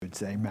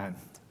Beatitudes. Amen.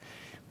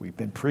 We've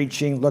been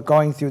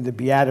going through the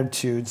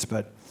Beatitudes,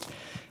 but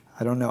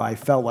I don't know, I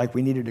felt like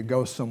we needed to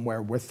go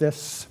somewhere with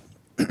this.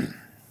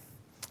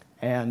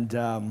 And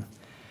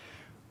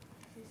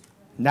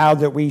now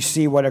that we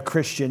see what a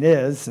Christian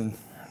is, and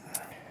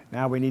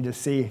now we need to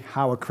see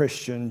how a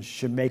Christian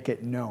should make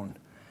it known.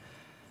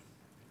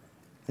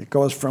 It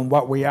goes from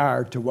what we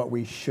are to what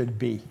we should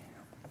be.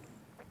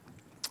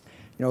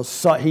 You know,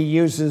 so he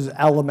uses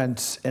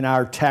elements in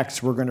our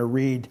text we're going to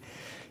read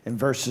in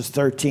verses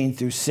 13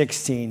 through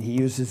 16. He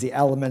uses the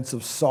elements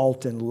of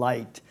salt and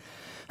light.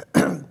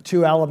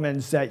 Two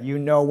elements that you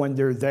know when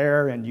they're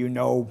there and you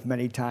know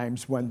many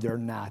times when they're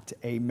not.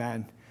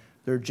 Amen.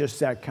 They're just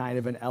that kind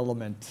of an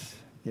element.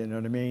 You know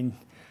what I mean?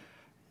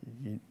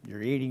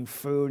 You're eating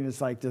food and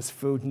it's like this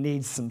food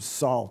needs some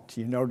salt.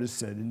 You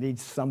notice it. It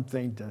needs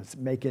something to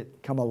make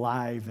it come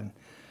alive.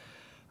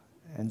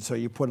 And so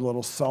you put a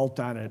little salt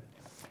on it.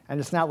 And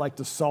it's not like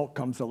the salt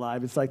comes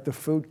alive. It's like the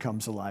food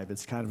comes alive.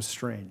 It's kind of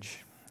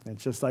strange.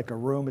 It's just like a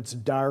room. It's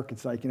dark.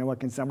 It's like, you know what,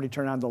 can somebody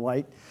turn on the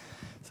light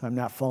so I'm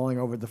not falling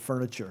over the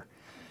furniture?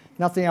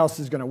 Nothing else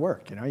is going to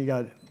work. You know, you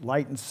got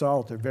light and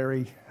salt. They're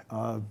very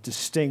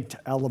distinct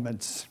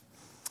elements.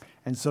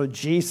 And so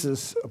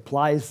Jesus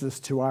applies this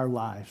to our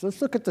lives.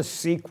 Let's look at the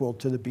sequel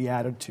to the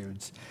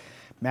Beatitudes,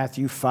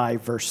 Matthew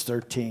 5, verse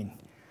 13.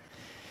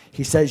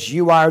 He says,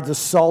 "You are the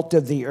salt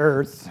of the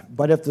earth,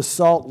 but if the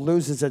salt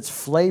loses its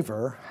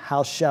flavor,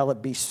 how shall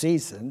it be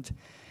seasoned?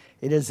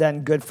 It is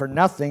then good for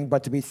nothing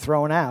but to be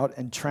thrown out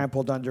and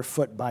trampled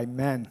underfoot by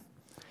men.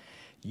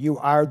 You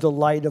are the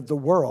light of the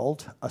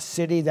world. A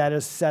city that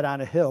is set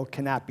on a hill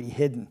cannot be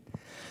hidden.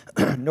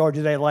 Nor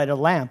do they light a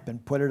lamp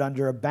and put it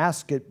under a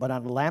basket, but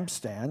on a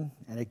lampstand,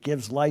 and it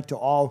gives light to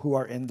all who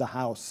are in the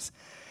house.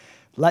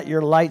 Let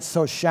your light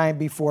so shine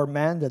before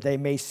men that they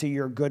may see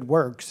your good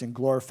works and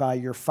glorify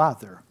your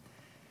Father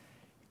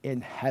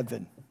in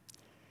heaven."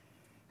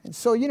 And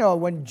so, you know,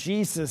 when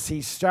Jesus,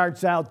 he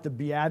starts out the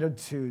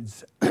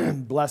Beatitudes,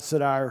 blessed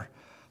are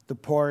the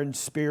poor in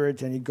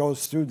spirit, and he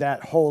goes through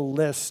that whole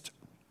list.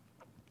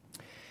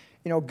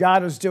 You know,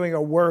 God is doing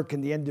a work in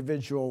the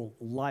individual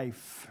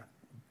life,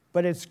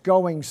 but it's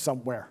going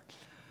somewhere.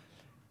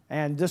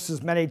 And this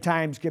is many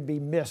times can be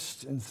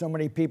missed in so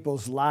many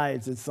people's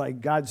lives. It's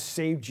like God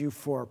saved you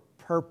for a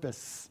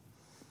purpose.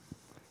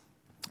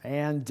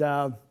 And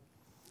to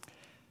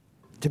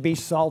be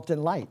salt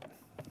and light.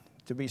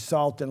 To be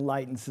salt and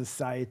light in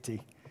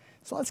society.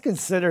 So let's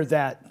consider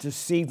that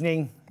this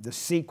evening, the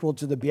sequel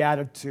to the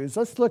Beatitudes.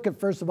 Let's look at,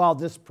 first of all,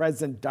 this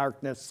present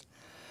darkness.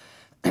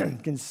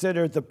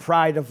 Consider the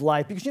pride of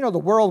life. Because, you know, the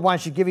world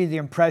wants to give you the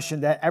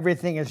impression that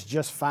everything is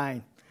just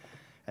fine.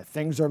 That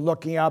things are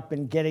looking up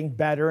and getting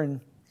better.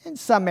 And in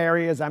some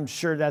areas, I'm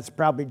sure that's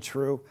probably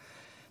true.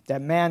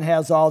 That man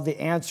has all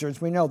the answers.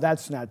 We know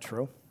that's not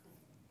true.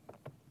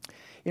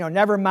 You know,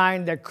 never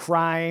mind that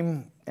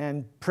crime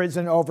and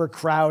prison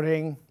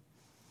overcrowding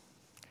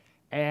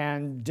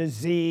and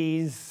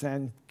disease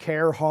and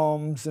care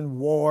homes and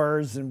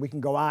wars, and we can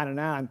go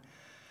on,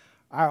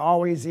 are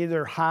always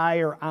either high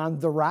or on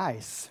the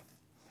rise.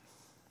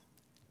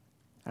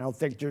 I don't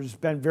think there's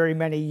been very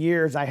many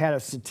years. I had a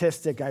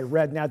statistic I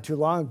read not too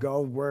long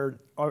ago where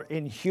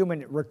in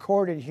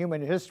recorded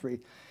human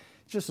history,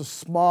 just a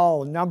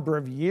small number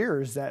of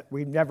years that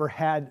we've never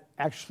had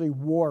actually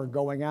war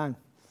going on.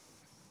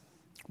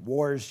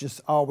 War is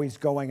just always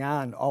going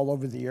on all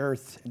over the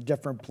earth in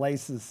different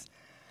places.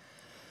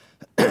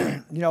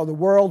 You know, the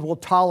world will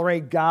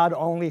tolerate God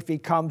only if he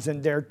comes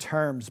in their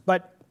terms.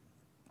 But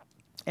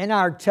in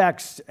our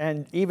text,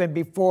 and even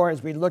before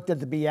as we looked at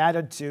the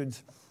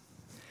Beatitudes,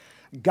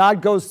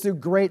 God goes through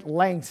great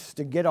lengths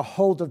to get a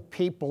hold of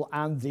people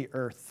on the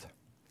earth.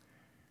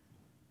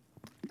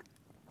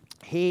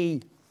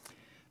 He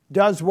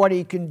does what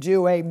he can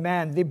do,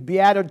 amen. The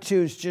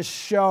Beatitudes just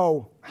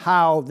show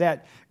how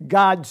that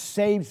God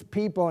saves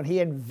people and he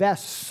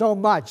invests so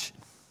much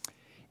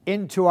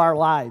into our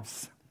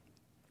lives.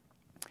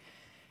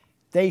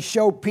 They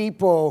show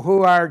people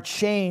who are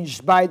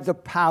changed by the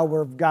power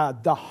of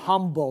God, the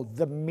humble,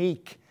 the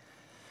meek,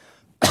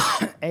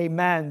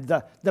 amen,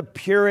 the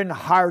pure in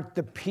heart,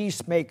 the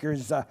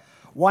peacemakers.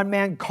 One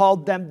man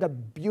called them the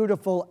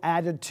beautiful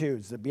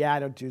attitudes, the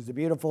Beatitudes, the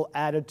beautiful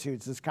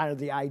attitudes is kind of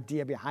the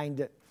idea behind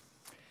it.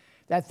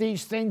 That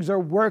these things are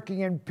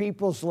working in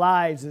people's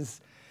lives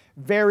is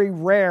very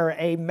rare,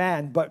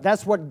 amen. But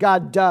that's what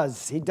God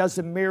does. He does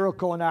a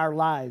miracle in our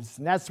lives,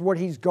 and that's what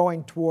he's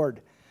going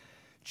toward,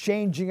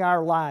 changing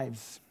our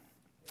lives.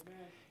 Amen.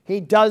 He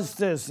does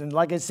this, and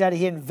like I said,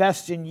 he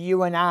invests in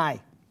you and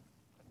I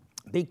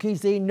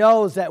because he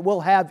knows that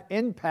we'll have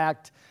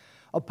impact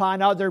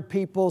upon other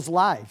people's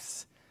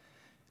lives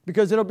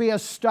because it'll be a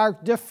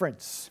stark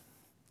difference.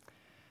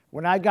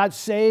 When I got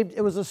saved,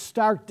 it was a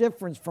stark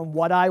difference from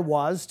what I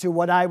was to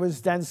what I was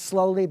then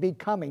slowly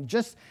becoming.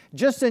 Just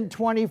in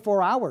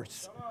 24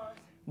 hours.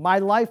 My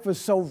life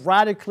was so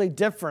radically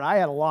different. I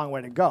had a long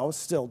way to go,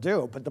 still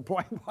do. But the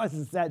point was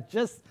is that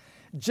just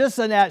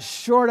in that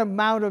short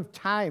amount of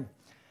time,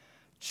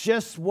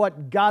 just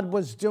what God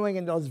was doing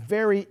in those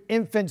very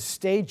infant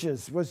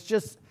stages was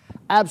just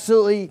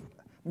absolutely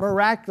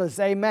miraculous.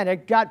 Amen.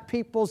 It got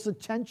people's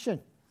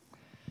attention.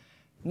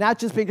 Not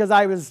just because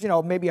I was,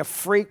 maybe a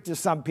freak to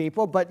some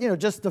people, but,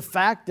 just the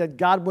fact that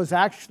God was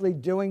actually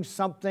doing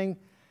something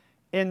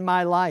in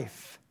my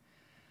life.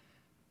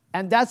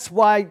 And that's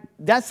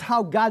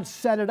how God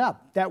set it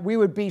up, that we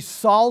would be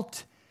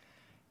salt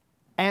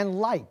and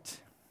light.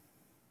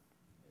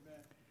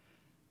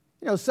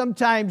 Amen.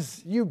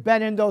 Sometimes you've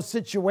been in those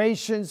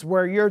situations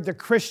where you're the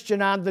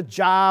Christian on the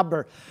job,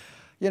 or,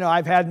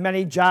 I've had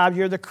many jobs.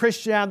 You're the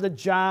Christian on the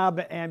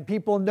job, and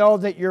people know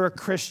that you're a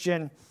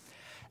Christian.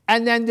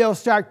 And then they'll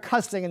start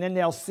cussing, and then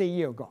they'll see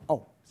you go,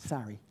 oh,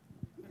 sorry.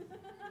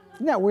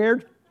 Isn't that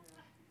weird?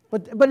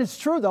 But it's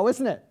true, though,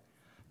 isn't it?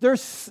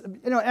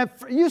 It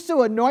used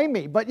to annoy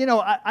me, but,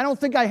 I don't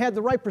think I had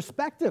the right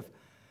perspective.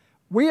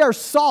 We are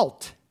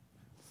salt.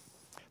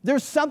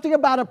 There's something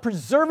about a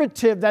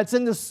preservative that's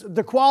in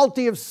the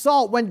quality of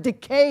salt. When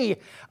decay,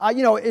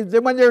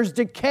 when there's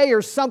decay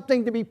or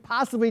something to be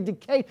possibly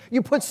decayed,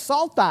 you put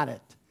salt on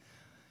it.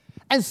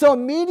 And so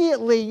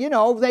immediately,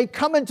 they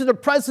come into the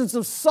presence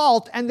of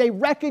salt and they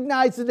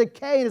recognize the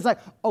decay, and it's like,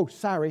 oh,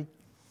 sorry.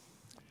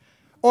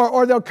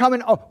 Or they'll come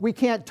in, oh, we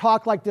can't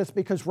talk like this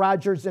because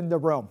Roger's in the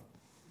room.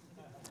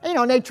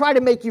 And they try to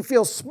make you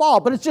feel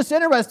small, but it's just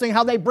interesting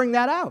how they bring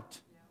that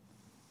out.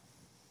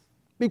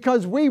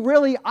 Because we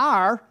really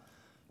are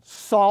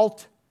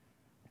salt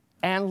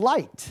and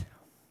light.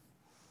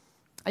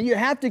 And you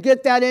have to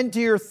get that into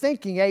your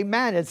thinking,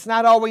 amen. It's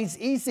not always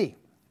easy.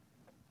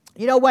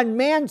 When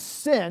man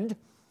sinned,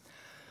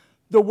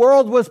 the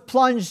world was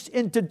plunged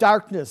into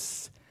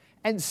darkness.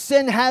 And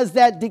sin has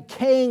that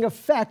decaying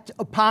effect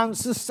upon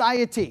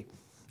society.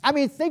 I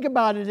mean, think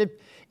about it.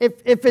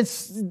 If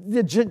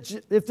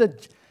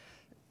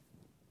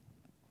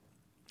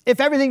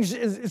everything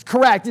is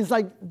correct, it's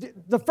like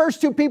the first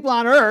two people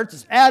on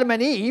earth, Adam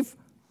and Eve,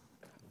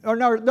 or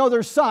no,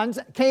 their sons,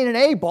 Cain and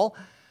Abel.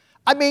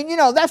 I mean,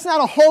 that's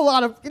not a whole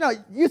lot of,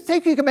 you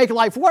think you can make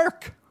life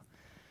work.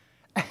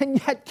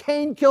 And yet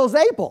Cain kills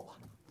Abel.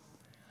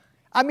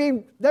 I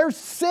mean, there's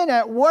sin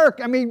at work.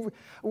 I mean,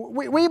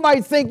 we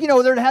might think,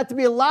 there'd have to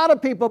be a lot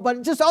of people,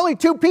 but just only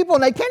two people,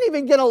 and they can't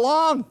even get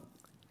along.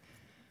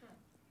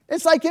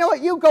 It's like,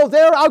 what, you go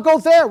there, I'll go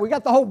there. We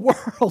got the whole world,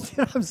 you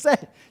know what I'm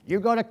saying? You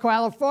go to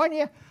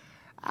California,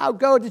 I'll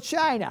go to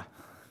China.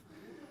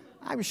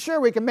 I'm sure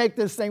we can make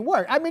this thing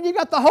work. I mean, you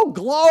got the whole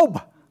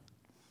globe.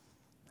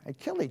 They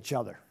kill each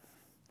other.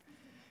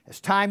 As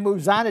time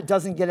moves on, it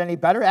doesn't get any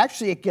better.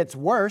 Actually, it gets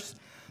worse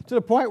to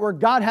the point where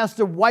God has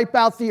to wipe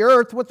out the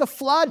earth with the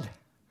flood.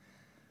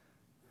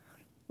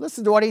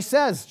 Listen to what he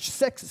says.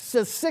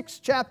 6th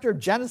chapter of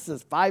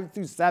Genesis, 5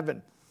 through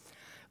 7.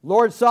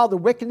 Lord saw the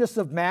wickedness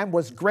of man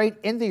was great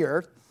in the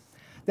earth,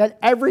 that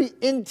every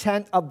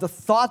intent of the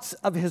thoughts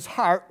of his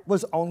heart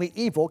was only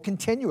evil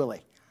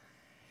continually.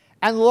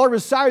 And the Lord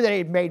was sorry that he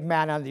had made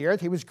man on the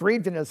earth. He was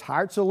grieved in his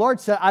heart. So the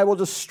Lord said, I will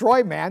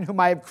destroy man, whom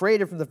I have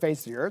created from the face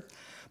of the earth,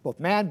 both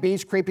man,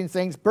 beasts, creeping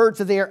things, birds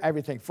of the air,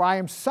 everything. For I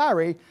am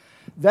sorry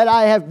that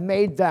I have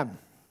made them.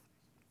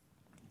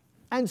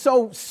 And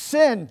so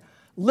sin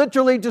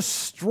literally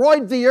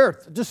destroyed the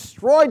earth,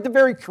 destroyed the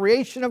very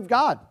creation of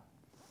God.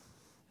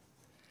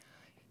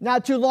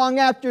 Not too long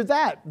after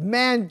that,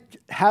 man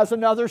has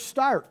another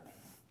start.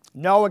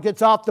 Noah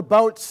gets off the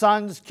boat,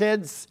 sons,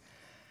 kids.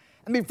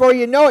 And before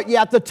you know it, you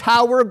have the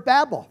Tower of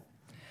Babel.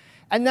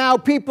 And now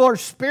people are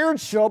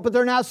spiritual, but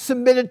they're not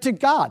submitted to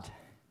God.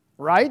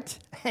 Right?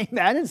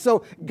 Amen. And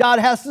so God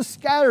has to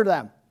scatter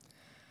them.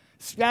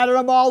 Scatter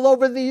them all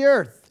over the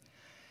earth.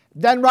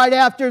 Then right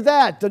after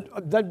that,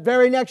 the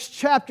very next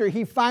chapter,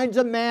 he finds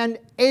a man,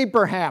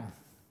 Abraham.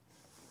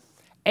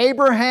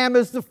 Abraham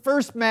is the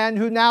first man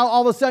who now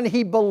all of a sudden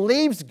he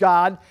believes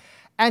God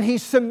and he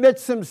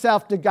submits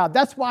himself to God.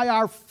 That's why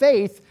our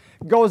faith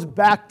goes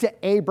back to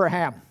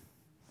Abraham.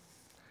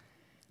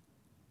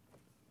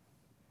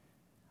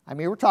 I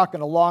mean, we're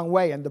talking a long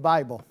way in the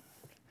Bible.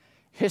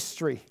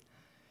 History.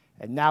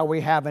 And now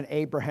we have an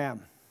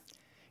Abraham.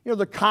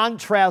 The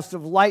contrast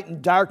of light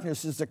and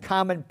darkness is a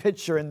common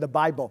picture in the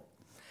Bible.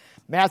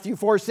 Matthew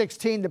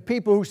 4:16, the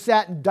people who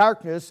sat in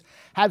darkness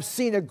have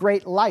seen a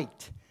great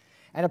light.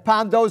 And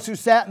upon those who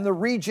sat in the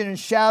region and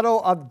shadow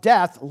of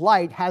death,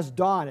 light has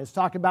dawned. It's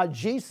talking about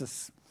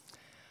Jesus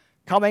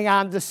coming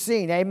on the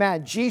scene.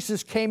 Amen.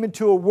 Jesus came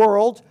into a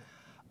world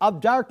of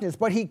darkness,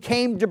 but he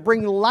came to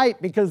bring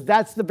light because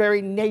that's the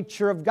very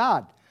nature of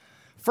God.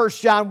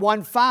 1 John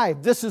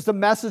 1:5, this is the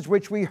message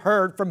which we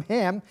heard from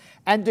him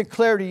and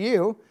declare to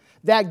you,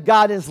 that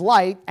God is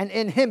light and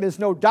in him is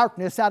no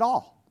darkness at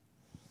all.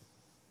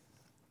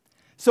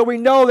 So we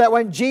know that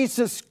when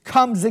Jesus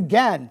comes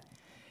again,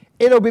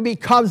 it'll be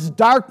because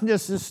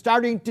darkness is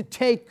starting to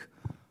take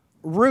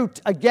root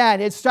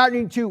again. It's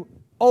starting to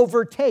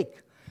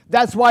overtake.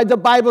 That's why the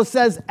Bible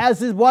says,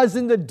 as it was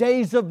in the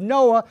days of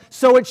Noah,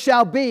 so it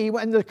shall be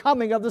in the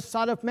coming of the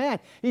Son of Man.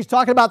 He's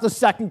talking about the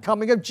second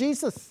coming of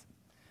Jesus.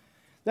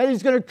 That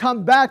he's going to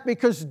come back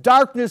because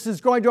darkness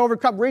is going to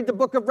overcome. Read the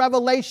book of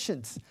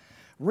Revelations.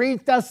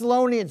 Read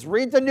Thessalonians.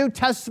 Read the New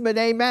Testament.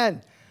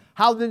 Amen.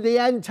 how in the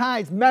end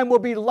times men will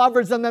be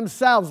lovers of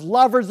themselves,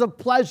 lovers of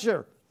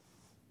pleasure.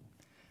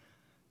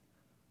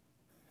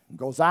 It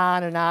goes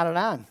on and on and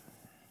on.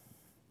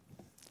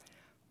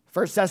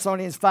 1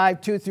 Thessalonians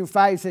 5, 2 through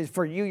 5 says,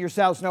 "For you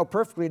yourselves know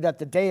perfectly that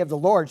the day of the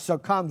Lord so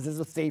comes as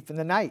a thief in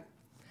the night.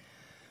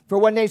 For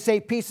when they say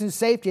peace and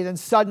safety, then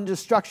sudden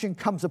destruction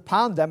comes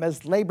upon them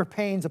as labor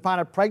pains upon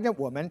a pregnant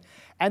woman,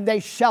 and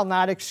they shall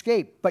not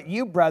escape. But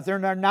you,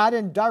 brethren, are not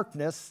in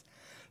darkness,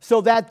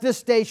 so that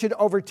this day should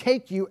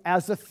overtake you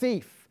as a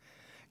thief.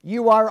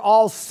 You are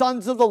all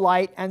sons of the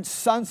light and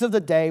sons of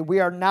the day. We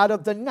are not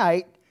of the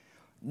night,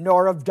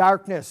 nor of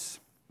darkness."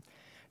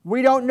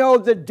 We don't know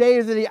the day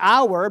or the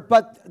hour,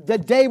 but the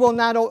day will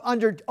not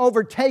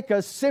overtake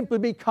us simply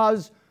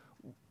because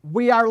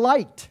we are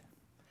light.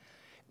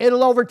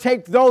 It'll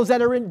overtake those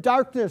that are in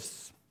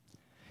darkness.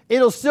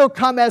 It'll still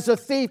come as a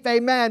thief,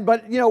 amen,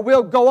 but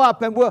we'll go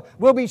up and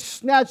we'll be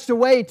snatched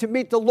away to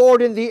meet the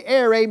Lord in the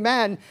air,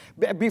 amen,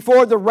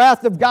 before the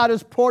wrath of God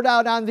is poured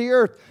out on the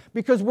earth,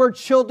 because we're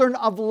children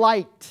of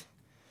light.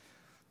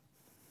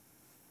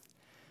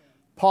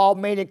 Paul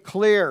made it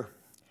clear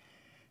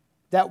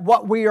that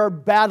what we are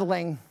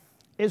battling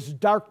is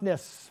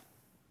darkness,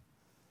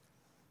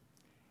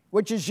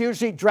 which is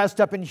usually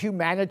dressed up in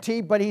humanity,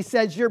 but he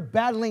says you're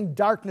battling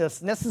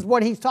darkness. And this is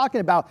what he's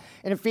talking about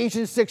in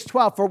Ephesians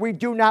 6:12. "For we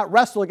do not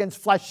wrestle against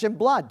flesh and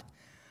blood,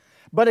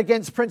 but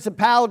against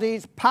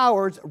principalities,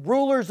 powers,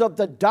 rulers of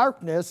the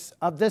darkness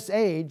of this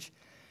age,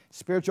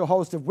 spiritual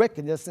hosts of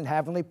wickedness in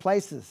heavenly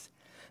places."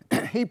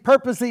 He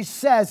purposely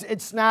says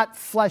it's not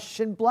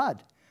flesh and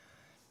blood.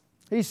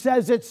 He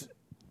says it's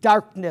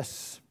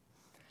darkness.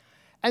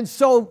 And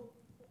so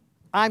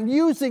I'm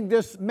using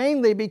this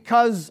mainly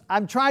because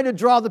I'm trying to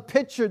draw the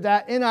picture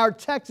that in our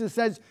text it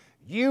says,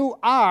 you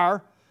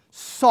are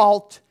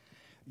salt,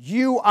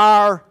 you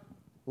are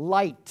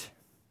light.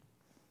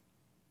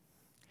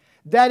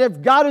 That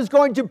if God is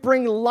going to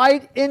bring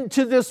light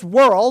into this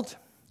world,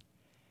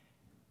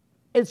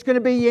 it's going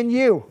to be in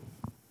you.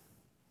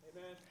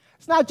 Amen.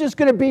 It's not just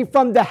going to be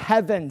from the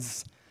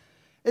heavens.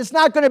 It's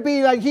not going to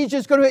be like he's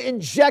just going to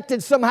inject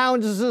it somehow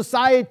into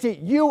society.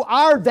 You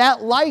are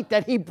that light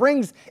that he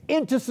brings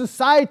into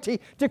society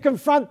to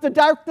confront the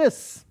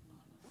darkness.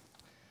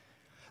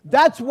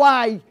 That's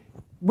why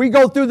we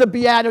go through the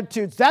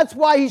Beatitudes. That's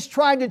why he's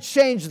trying to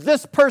change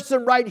this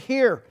person right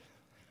here.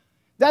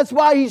 That's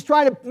why he's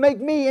trying to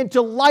make me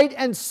into light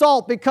and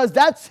salt, because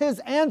that's his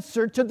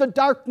answer to the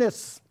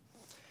darkness.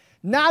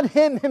 Not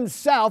him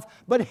himself,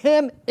 but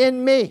him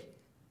in me.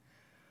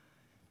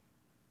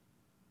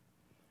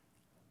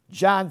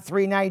 John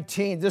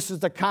 3:19, "This is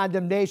the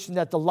condemnation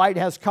that the light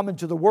has come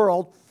into the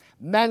world.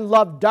 Men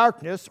love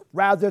darkness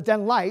rather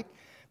than light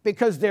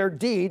because their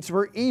deeds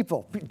were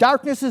evil."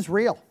 Darkness is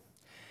real.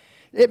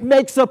 It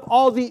makes up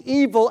all the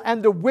evil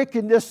and the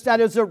wickedness that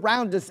is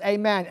around us,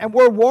 amen. And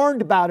we're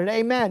warned about it,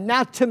 amen.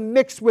 Not to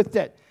mix with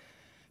it.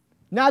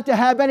 Not to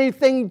have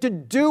anything to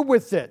do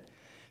with it.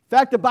 In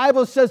fact, the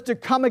Bible says to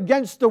come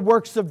against the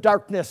works of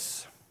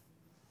darkness.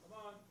 Come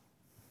on.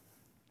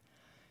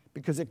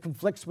 Because it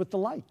conflicts with the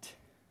light.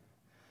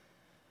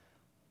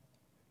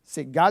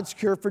 See, God's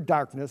cure for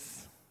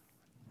darkness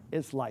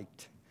is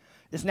light.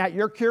 Isn't that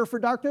your cure for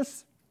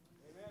darkness?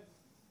 Amen.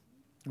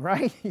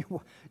 Right?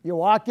 You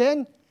walk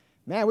in,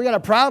 man, we got a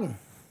problem.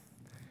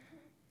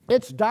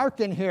 It's dark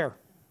in here.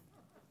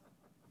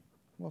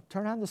 Well,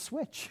 turn on the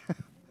switch.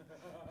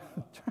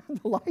 Turn on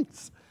the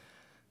lights.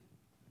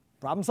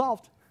 Problem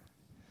solved.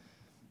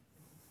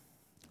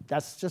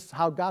 That's just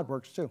how God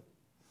works too.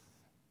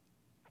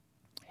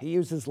 He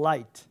uses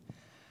light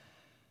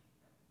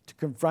to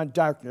confront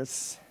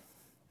darkness.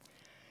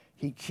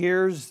 He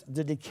cures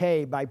the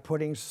decay by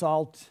putting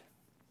salt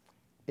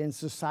in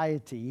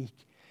society.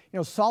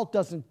 Salt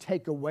doesn't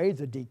take away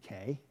the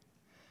decay.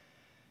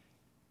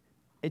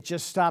 It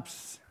just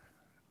stops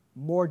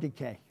more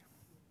decay.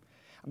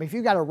 I mean, if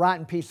you've got a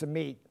rotten piece of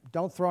meat,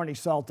 don't throw any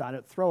salt on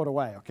it. Throw it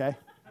away, okay?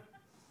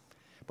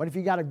 But if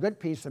you got a good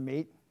piece of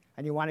meat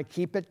and you want to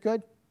keep it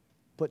good,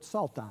 put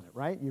salt on it,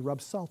 right? You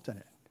rub salt in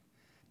it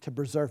to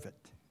preserve it.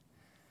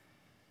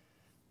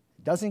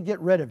 It doesn't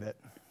get rid of it,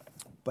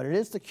 but it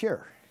is the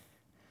cure.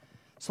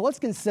 So let's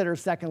consider,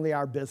 secondly,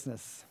 our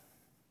business.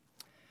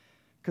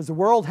 Because the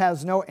world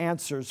has no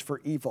answers for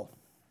evil.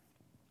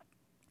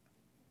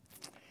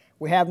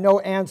 We have no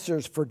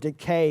answers for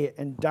decay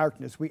and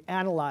darkness. We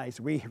analyze,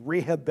 we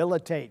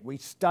rehabilitate, we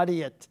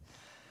study it.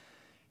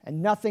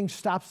 And nothing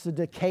stops the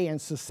decay in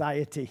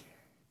society.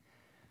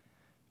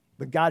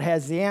 But God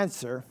has the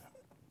answer.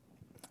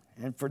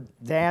 And for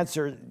the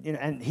answer,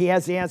 and he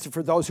has the answer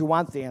for those who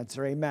want the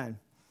answer. Amen.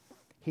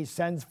 He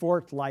sends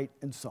forth light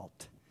and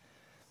salt.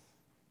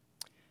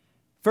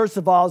 First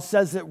of all, it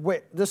says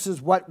that this is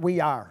what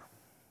we are.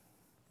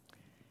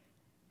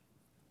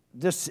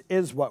 This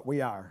is what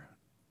we are.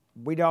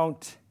 We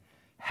don't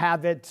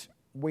have it,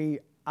 we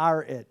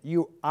are it.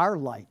 You are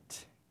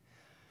light.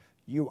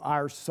 You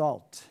are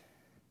salt.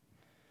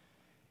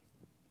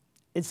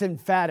 It's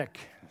emphatic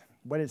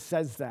when it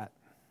says that.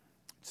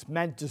 It's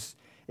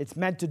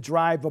meant to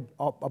drive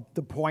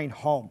the point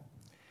home.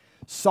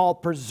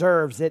 Salt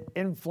preserves, it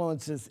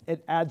influences,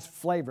 it adds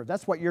flavor.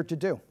 That's what you're to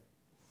do.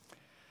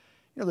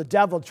 You know, the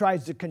devil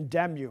tries to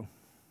condemn you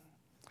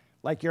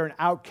like you're an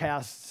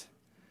outcast,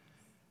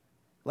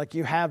 like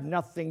you have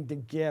nothing to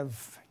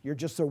give. You're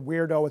just a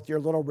weirdo with your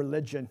little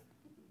religion.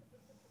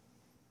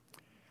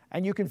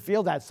 And you can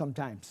feel that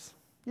sometimes.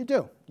 You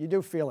do. You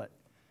do feel it.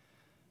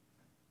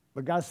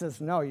 But God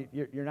says, no,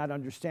 you're not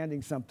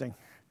understanding something.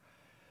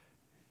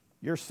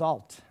 You're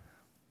salt.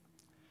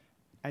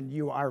 And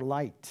you are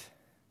light.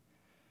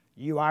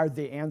 You are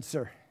the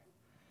answer.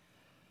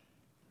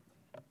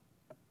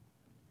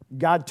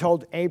 God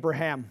told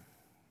Abraham,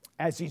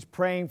 as he's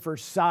praying for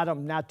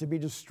Sodom not to be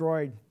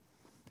destroyed,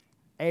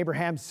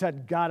 Abraham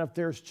said, God, if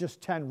there's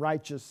just 10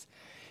 righteous,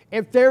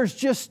 if there's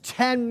just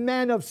 10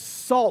 men of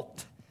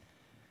salt,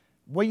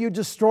 will you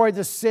destroy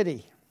the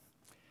city?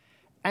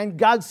 And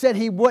God said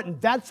he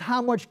wouldn't. That's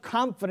how much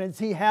confidence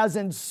he has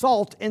in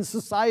salt in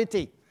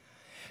society.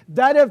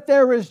 That if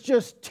there is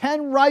just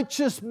 10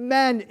 righteous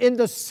men in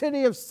the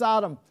city of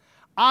Sodom,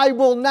 I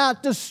will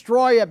not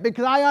destroy it,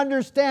 because I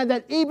understand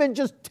that even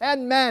just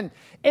 10 men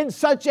in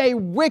such a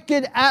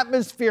wicked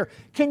atmosphere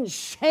can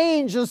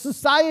change a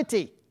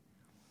society.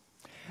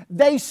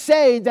 They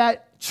say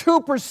that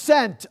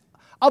 2%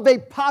 of a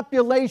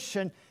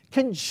population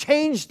can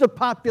change the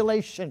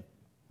population.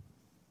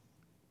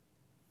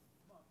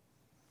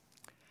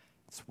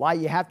 That's why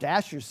you have to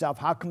ask yourself,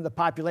 how come the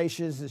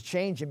population is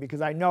changing?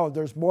 Because I know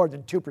there's more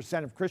than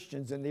 2% of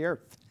Christians in the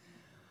earth.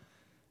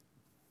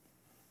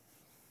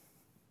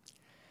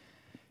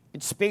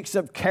 It speaks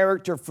of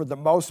character for the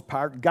most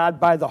part. God,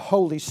 by the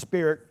Holy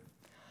Spirit,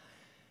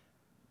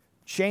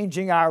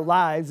 changing our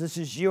lives. This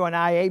is you and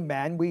I,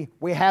 amen.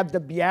 We have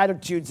the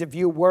Beatitudes, if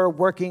you were,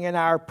 working in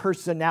our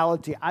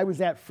personality. I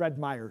was at Fred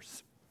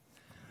Meyer's.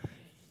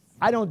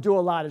 I don't do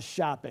a lot of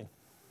shopping.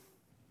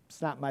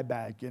 It's not my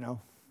bag, you know.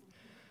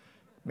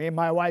 Me and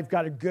my wife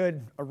got a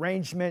good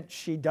arrangement.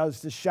 She does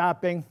the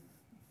shopping.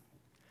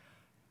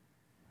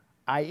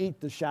 I eat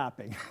the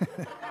shopping.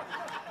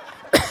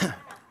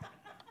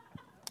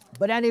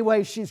 But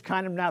anyway, she's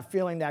kind of not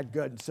feeling that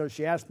good, so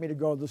she asked me to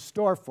go to the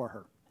store for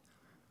her.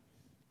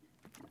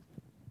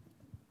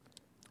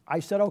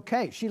 I said,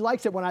 okay. She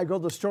likes it when I go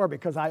to the store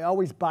because I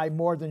always buy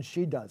more than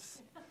she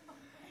does.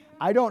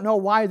 I don't know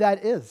why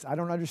that is. I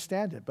don't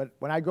understand it. But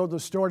when I go to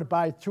the store to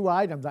buy 2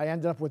 items, I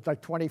end up with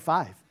like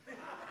 25.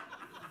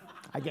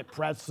 I get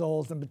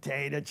pretzels and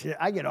potato chips.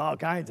 I get all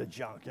kinds of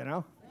junk, you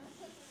know.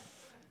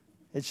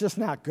 It's just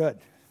not good.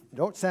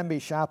 Don't send me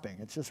shopping.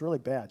 It's just really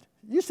bad.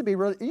 It used to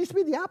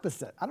be the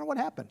opposite. I don't know what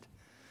happened.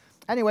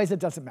 Anyways, it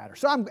doesn't matter.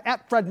 So I'm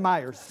at Fred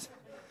Meyer's,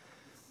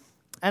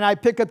 and I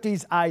pick up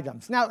these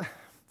items. Now,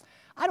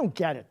 I don't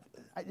get it.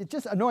 It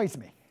just annoys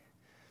me.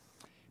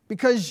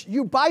 Because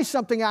you buy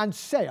something on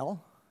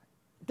sale,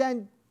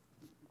 then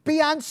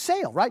be on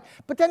sale, right?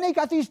 But then they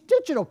got these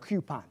digital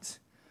coupons.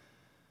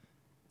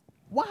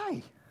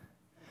 Why?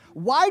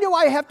 Why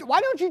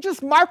don't you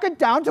just mark it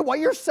down to what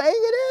you're saying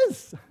it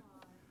is?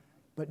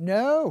 But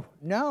no.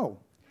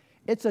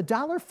 It's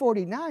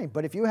 $1.49,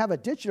 but if you have a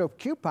digital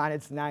coupon,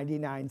 it's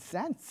 99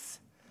 cents.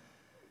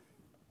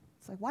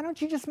 It's like, why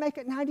don't you just make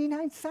it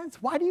 99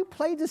 cents? Why do you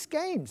play this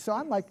game? So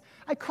I'm like,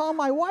 I call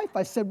my wife.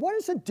 I said, what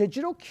is a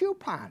digital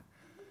coupon?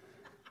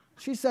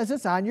 She says,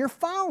 it's on your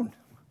phone.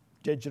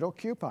 Digital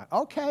coupon.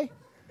 Okay.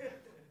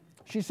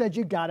 She said,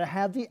 you got to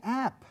have the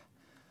app.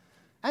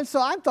 And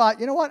so I thought,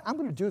 you know what? I'm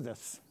going to do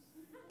this.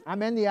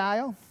 I'm in the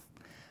aisle.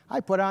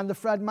 I put on the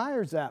Fred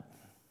Meyer's app.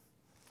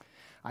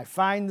 I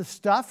find the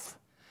stuff.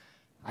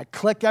 I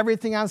click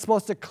everything I'm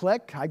supposed to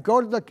click. I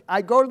go to the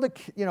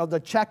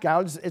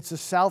checkout. It's a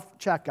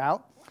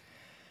self-checkout.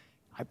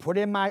 I put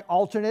in my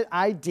alternate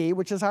ID,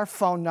 which is our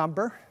phone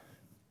number.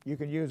 You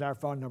can use our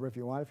phone number if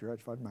you want, if you're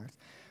at Fred Meyer's.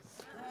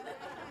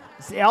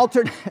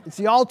 It's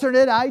the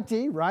alternate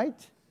ID,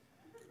 right?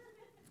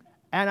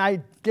 And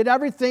I get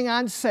everything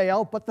on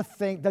sale, but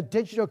the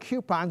digital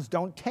coupons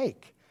don't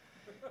take.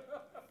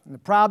 And the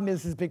problem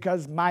is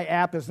because my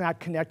app is not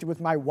connected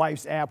with my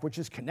wife's app, which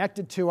is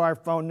connected to our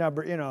phone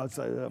number. You know, it's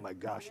like, oh my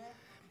gosh.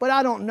 But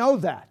I don't know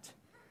that.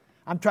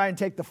 I'm trying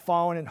to take the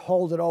phone and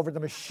hold it over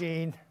the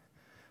machine.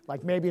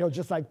 Like maybe it'll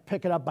just like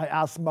pick it up by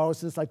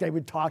osmosis, like they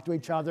would talk to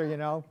each other, you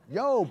know.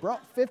 Yo, bro,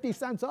 50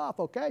 cents off,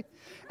 okay?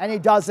 And he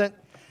doesn't.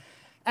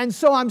 And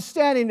so I'm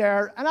standing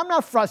there, and I'm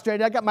not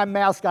frustrated. I got my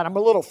mask on. I'm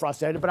a little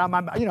frustrated, but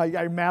you got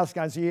your mask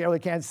on, so you really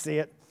can't see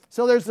it.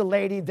 So there's the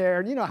lady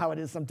there. You know how it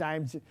is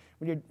sometimes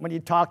when you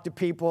talk to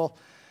people.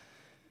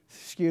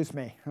 Excuse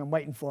me, I'm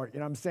waiting for it. You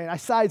know what I'm saying? I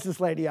sized this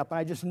lady up, and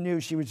I just knew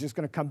she was just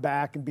going to come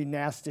back and be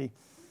nasty.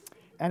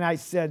 And I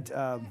said,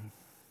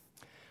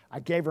 I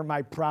gave her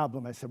my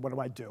problem. I said, what do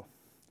I do?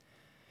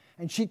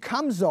 And she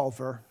comes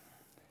over,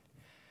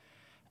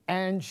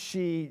 and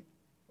she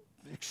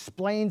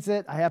explains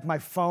it. I have my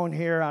phone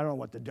here. I don't know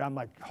what to do. I'm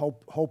like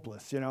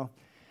hopeless, you know.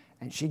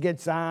 And she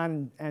gets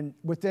on, and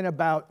within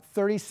about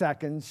 30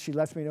 seconds, she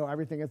lets me know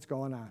everything that's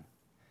going on.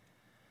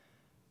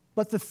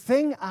 But the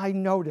thing I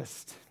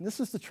noticed, and this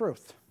is the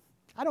truth,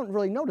 I don't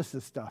really notice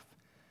this stuff.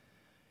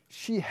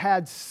 She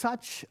had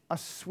such a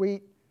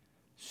sweet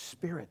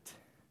Spirit.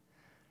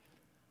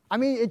 I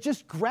mean, it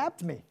just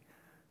grabbed me.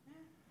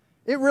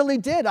 It really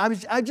did.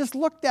 I just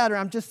looked at her.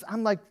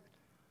 I'm like,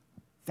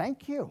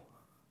 thank you.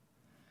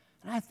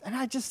 And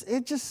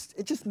it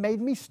just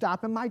made me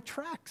stop in my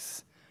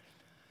tracks.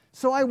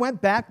 So I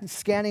went back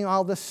scanning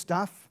all this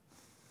stuff,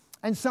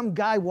 and some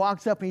guy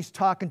walks up and he's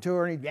talking to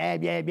her, and he's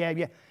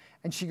yeah.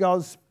 And she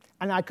goes,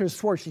 and I could have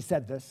swore she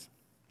said this.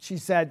 She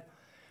said,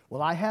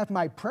 well, I have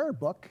my prayer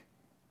book.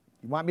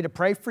 You want me to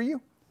pray for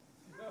you?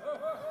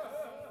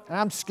 And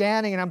I'm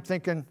scanning, and I'm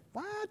thinking,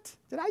 what?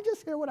 Did I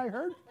just hear what I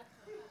heard?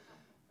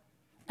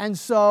 And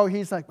so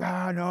he's like,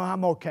 oh, no,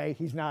 I'm okay.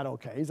 He's not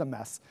okay. He's a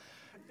mess.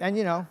 And,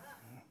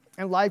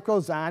 and life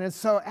goes on. And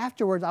so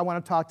afterwards, I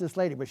want to talk to this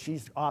lady, but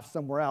she's off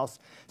somewhere else.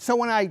 So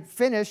when I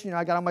finished,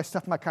 I got all my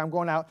stuff in my car, I'm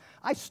going out,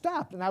 I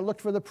stopped, and I looked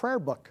for the prayer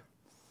book.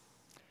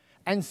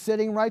 And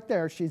sitting right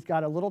there, she's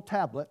got a little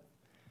tablet,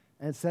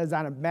 and it says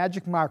on a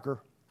magic marker,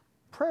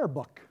 prayer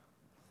book.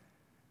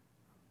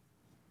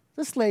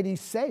 This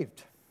lady's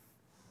saved.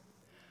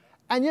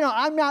 And,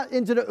 I'm not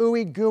into the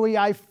ooey gooey,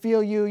 I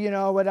feel you,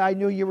 but I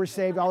knew you were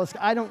saved, all this.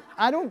 I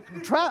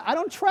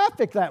don't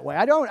traffic that way.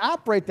 I don't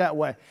operate that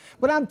way.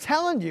 But I'm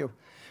telling you,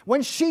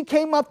 when she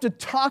came up to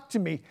talk to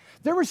me,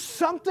 there was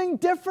something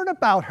different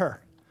about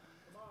her.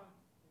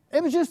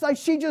 It was just like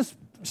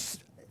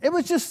it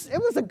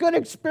was a good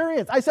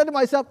experience. I said to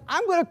myself,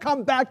 I'm going to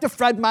come back to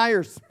Fred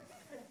Meyer's.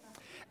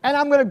 And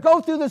I'm going to go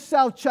through the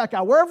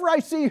self-checkout. Wherever I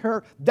see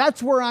her,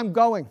 that's where I'm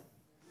going.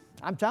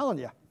 I'm telling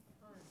you.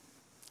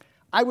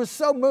 I was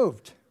so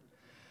moved.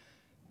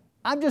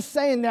 I'm just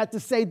saying that to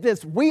say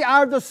this. We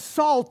are the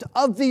salt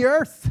of the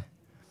earth.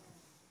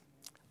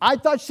 I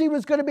thought she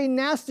was going to be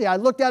nasty. I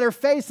looked at her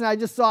face and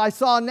I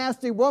saw a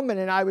nasty woman,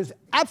 and I was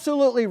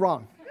absolutely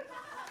wrong.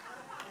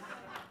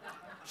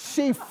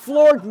 She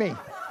floored me.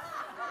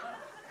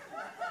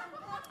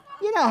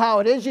 You know how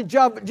it is. You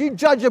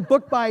judge a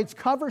book by its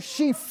cover.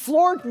 She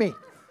floored me.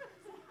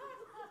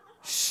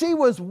 She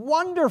was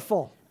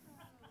wonderful.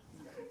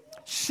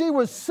 She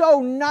was so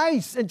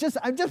nice. It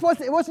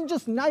wasn't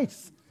just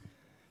nice.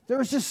 There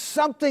was just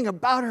something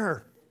about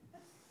her.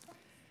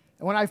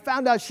 And when I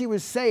found out she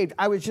was saved,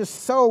 I was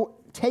just so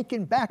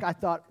taken back. I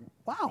thought,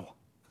 wow.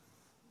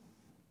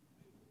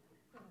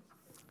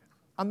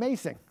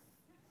 Amazing.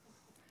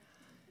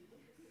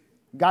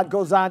 God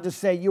goes on to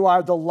say, you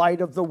are the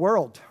light of the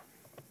world.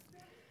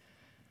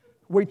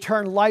 We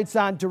turn lights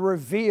on to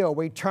reveal.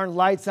 We turn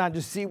lights on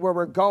to see where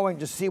we're going,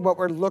 to see what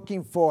we're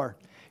looking for.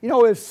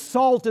 If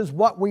salt is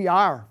what we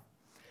are,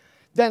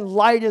 then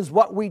light is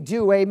what we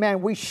do.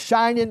 Amen. We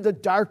shine in the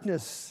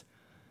darkness.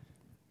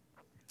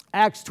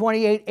 Acts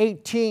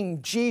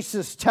 28:18,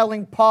 Jesus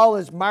telling Paul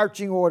his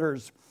marching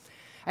orders.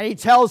 And he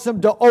tells them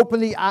to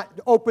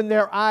open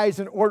their eyes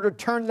in order to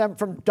turn them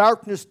from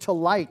darkness to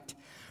light,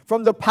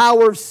 from the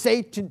power of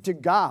Satan to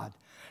God,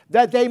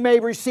 that they may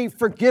receive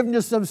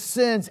forgiveness of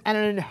sins and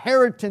an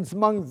inheritance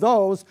among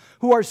those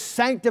who are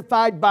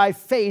sanctified by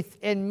faith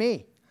in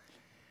me.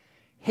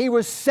 He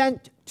was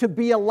sent to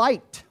be a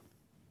light.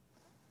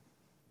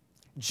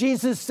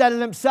 Jesus said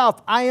it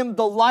himself, I am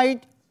the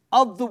light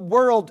of the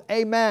world.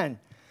 Amen.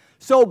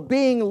 So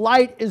being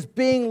light is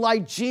being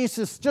like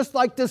Jesus, just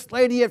like this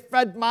lady at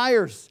Fred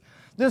Meyer's.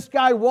 This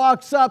guy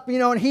walks up,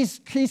 and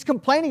he's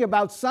complaining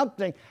about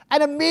something.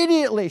 And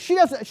immediately,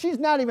 she's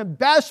not even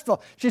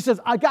bashful. She says,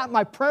 I got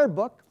my prayer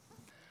book.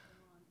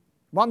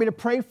 Want me to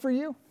pray for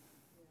you?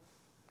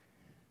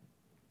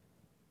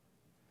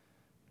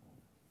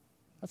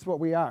 That's what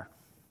we are.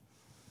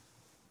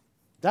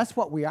 That's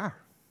what we are.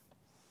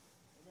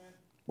 Amen.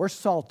 We're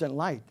salt and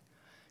light.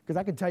 Because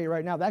I can tell you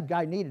right now, that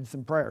guy needed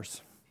some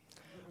prayers.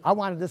 I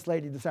wanted this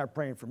lady to start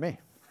praying for me.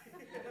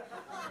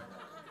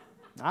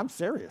 I'm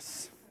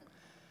serious.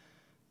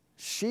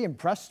 She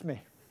impressed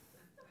me.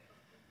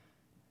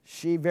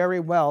 She very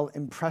well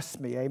impressed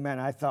me. Amen.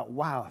 I thought,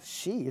 wow,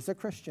 she is a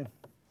Christian.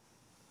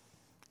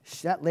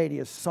 That lady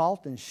is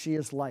salt and she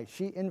is light.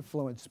 She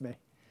influenced me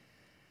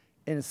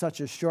in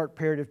such a short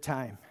period of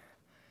time.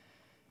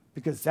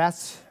 Because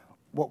that's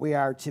what we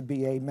are to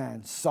be,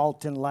 amen.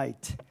 Salt and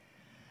light.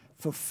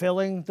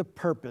 Fulfilling the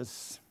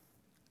purpose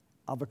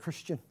of a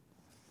Christian.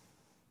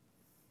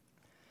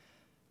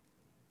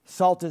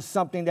 Salt is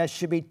something that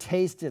should be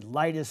tasted.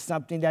 Light is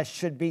something that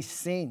should be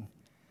seen.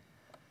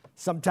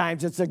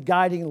 Sometimes it's a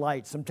guiding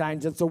light.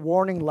 Sometimes it's a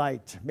warning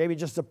light. Maybe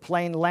just a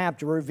plain lamp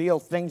to reveal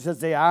things as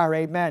they are,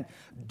 amen.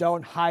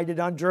 Don't hide it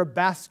under a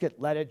basket.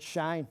 Let it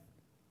shine.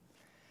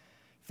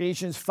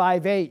 Ephesians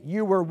 5:8,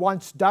 you were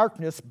once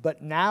darkness,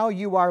 but now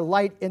you are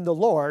light in the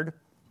Lord.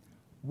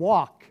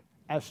 Walk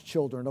as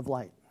children of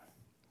light.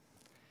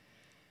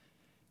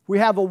 We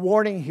have a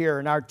warning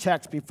here in our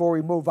text before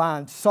we move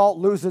on. Salt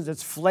loses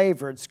its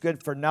flavor. It's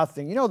good for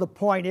nothing. The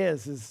point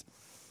is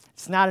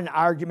it's not an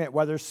argument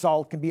whether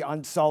salt can be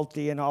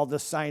unsalty and all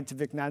this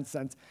scientific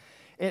nonsense.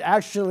 It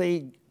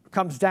actually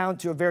comes down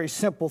to a very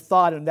simple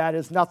thought, and that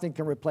is nothing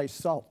can replace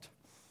salt.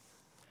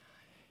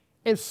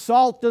 If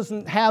salt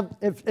doesn't have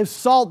any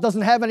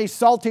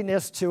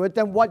saltiness to it,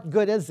 then what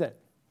good is it?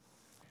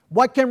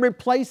 What can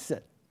replace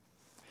it?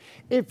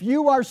 If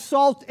you are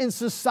salt in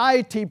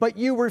society, but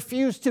you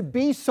refuse to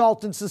be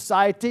salt in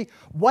society,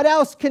 what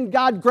else can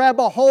God grab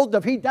a hold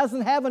of? He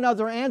doesn't have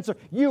another answer.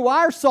 You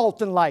are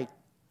salt and light.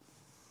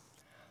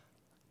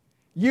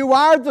 You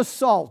are the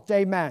salt,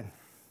 amen.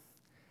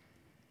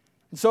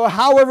 So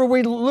however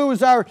we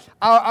lose our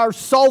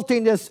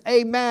saltiness,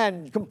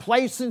 amen,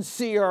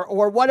 complacency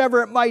or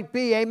whatever it might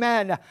be,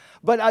 amen.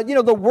 But,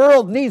 the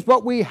world needs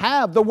what we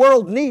have. The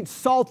world needs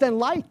salt and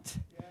light.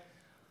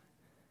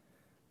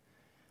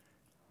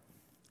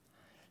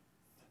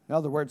 In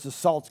other words, the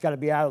salt's got to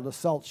be out of the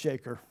salt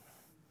shaker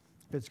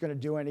if it's going to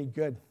do any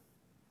good.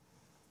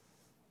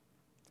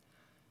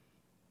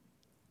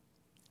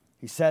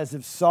 He says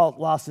if salt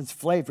lost its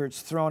flavor,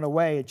 it's thrown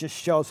away. It just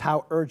shows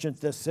how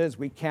urgent this is.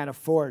 We can't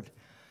afford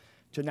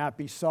to not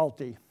be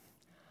salty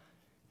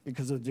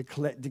because of the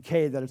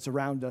decay that it's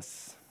around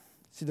us.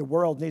 See, the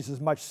world needs as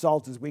much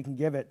salt as we can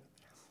give it.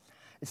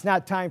 It's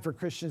not time for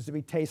Christians to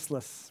be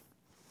tasteless.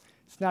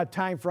 It's not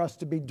time for us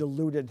to be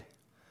diluted.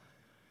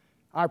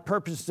 Our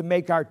purpose is to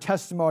make our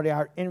testimony,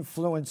 our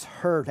influence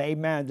heard,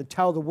 amen, to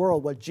tell the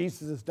world what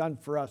Jesus has done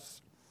for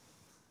us.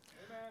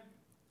 Amen.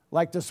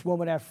 Like this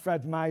woman at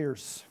Fred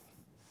Meyer's.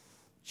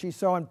 She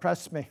so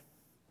impressed me.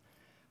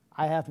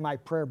 I have my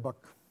prayer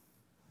book.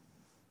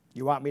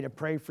 You want me to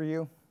pray for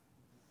you?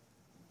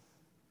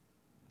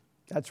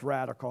 That's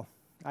radical.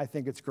 I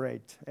think it's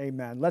great.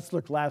 Amen. Let's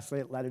look lastly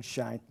at Let It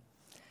Shine.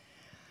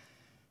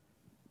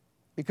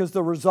 Because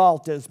the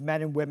result is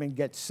men and women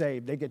get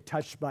saved. They get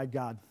touched by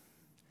God.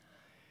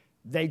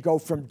 They go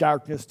from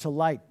darkness to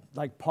light,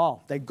 like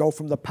Paul. They go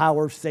from the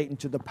power of Satan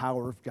to the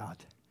power of God.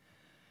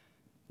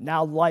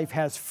 Now life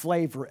has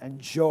flavor and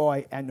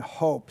joy and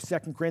hope.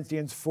 2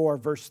 Corinthians 4,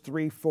 verse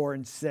 3, 4,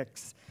 and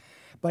 6.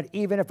 But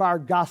even if our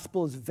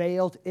gospel is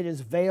veiled, it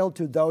is veiled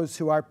to those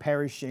who are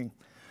perishing,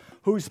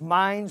 whose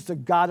minds the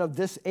God of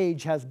this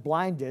age has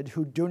blinded,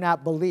 who do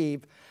not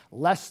believe,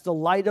 lest the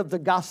light of the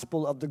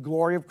gospel of the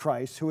glory of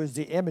Christ, who is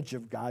the image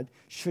of God,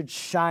 should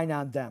shine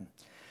on them.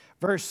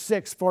 Verse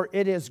 6, for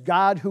it is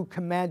God who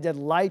commanded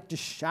light to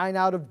shine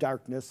out of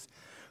darkness,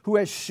 who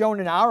has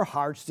shown in our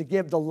hearts to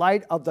give the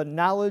light of the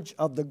knowledge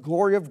of the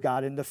glory of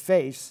God in the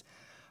face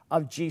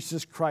of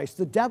Jesus Christ.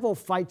 The devil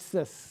fights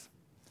this.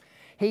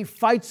 He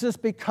fights this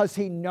because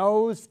he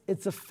knows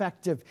it's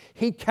effective.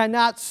 He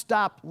cannot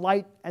stop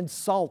light and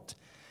salt.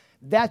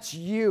 That's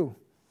you.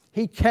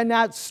 He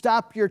cannot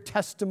stop your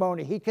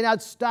testimony. He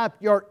cannot stop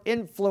your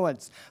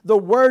influence. The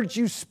words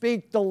you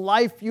speak, the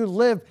life you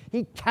live,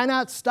 he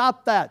cannot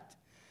stop that.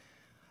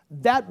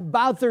 That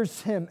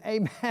bothers him.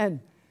 Amen.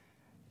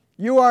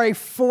 You are a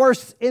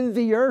force in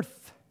the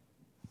earth.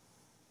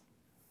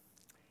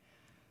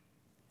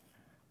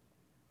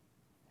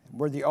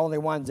 We're the only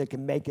ones that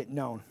can make it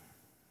known.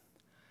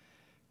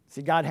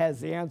 See, God has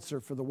the answer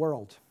for the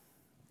world.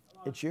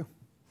 It's you.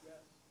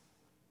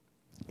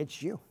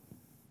 It's you.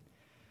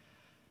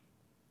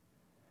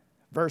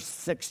 Verse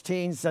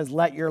 16 says,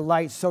 let your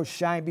light so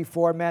shine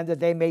before men that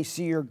they may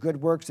see your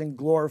good works and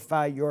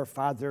glorify your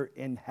Father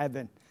in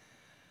heaven.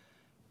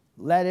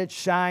 Let it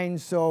shine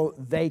so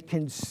they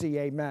can see.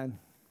 Amen.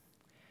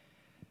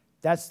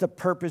 That's the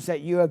purpose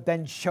that you have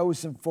been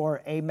chosen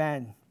for.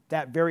 Amen.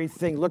 That very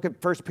thing. Look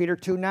at 1 Peter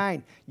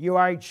 2:9. You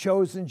are a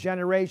chosen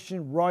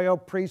generation, royal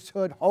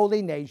priesthood,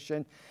 holy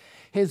nation,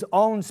 his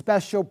own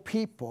special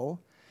people,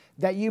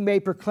 that you may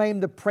proclaim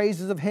the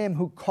praises of him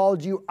who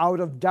called you out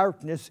of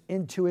darkness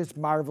into his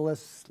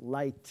marvelous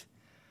light.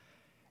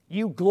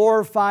 You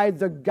glorify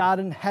the God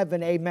in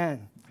heaven,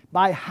 amen,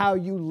 by how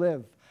you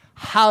live,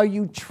 how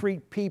you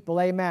treat people,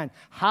 amen,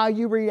 how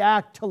you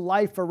react to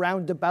life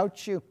around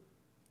about you.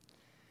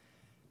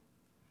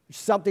 There's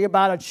something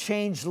about a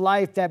changed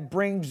life that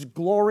brings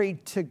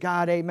glory to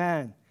God,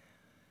 amen.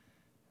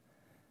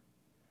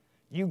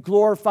 You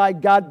glorify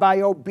God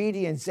by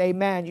obedience,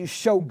 amen. You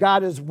show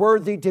God is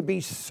worthy to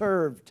be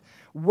served,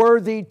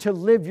 worthy to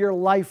live your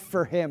life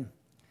for him.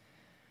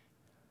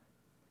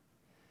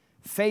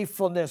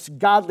 Faithfulness,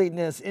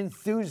 godliness,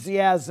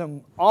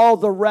 enthusiasm, all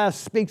the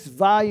rest speaks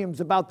volumes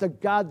about the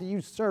God that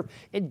you serve.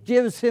 It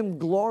gives him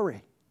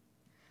glory.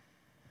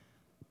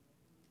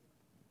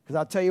 Because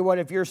I'll tell you what,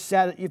 if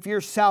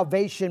your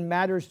salvation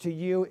matters to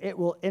you, it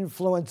will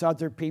influence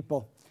other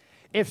people.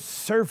 If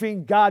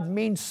serving God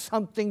means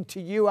something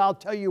to you, I'll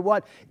tell you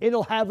what,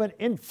 it'll have an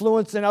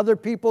influence in other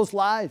people's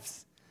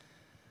lives.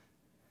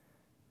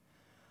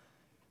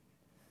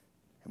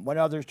 And when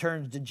others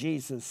turn to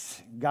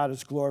Jesus, God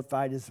is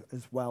glorified as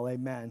well.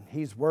 Amen.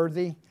 He's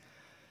worthy.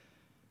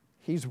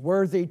 He's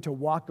worthy to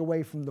walk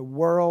away from the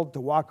world, to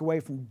walk away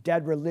from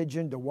dead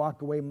religion, to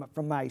walk away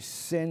from my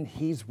sin.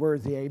 He's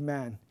worthy.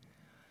 Amen.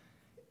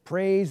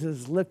 Praise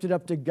is lifted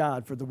up to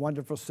God for the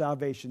wonderful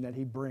salvation that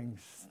he brings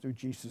through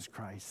Jesus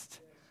Christ.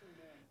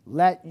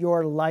 Let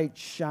your light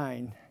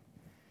shine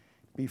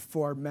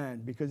before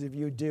men, because if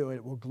you do,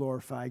 it will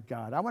glorify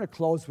God. I want to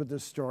close with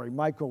this story.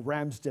 Michael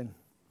Ramsden,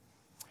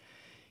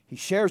 he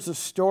shares a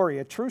story,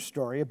 a true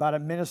story, about a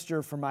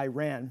minister from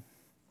Iran.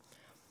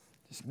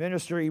 This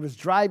minister, he was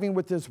driving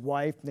with his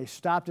wife, and they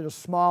stopped at a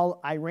small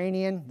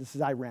Iranian, this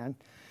is Iran,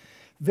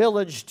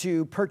 village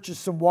to purchase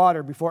some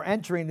water. Before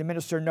entering, the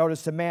minister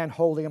noticed a man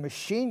holding a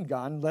machine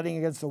gun leaning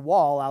against the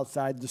wall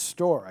outside the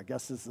store. I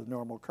guess this is a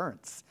normal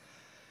occurrence.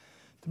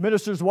 The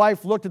minister's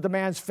wife looked at the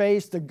man's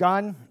face, the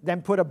gun,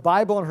 then put a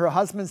Bible in her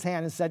husband's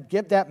hand and said,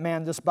 "Give that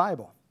man this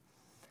Bible."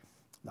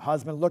 The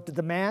husband looked at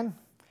the man,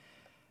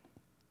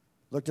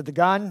 looked at the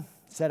gun,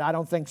 said, "I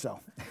don't think so."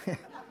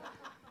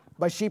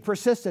 But she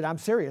persisted, "I'm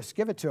serious,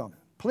 give it to him.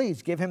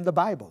 Please give him the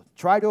Bible."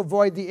 Try to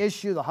avoid the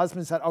issue. The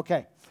husband said,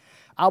 "Okay,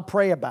 I'll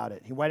pray about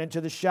it." He went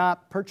into the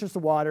shop, purchased the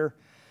water,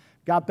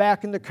 got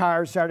back in the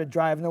car, started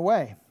driving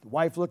away. The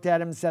wife looked at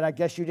him and said, "I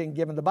guess you didn't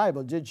give him the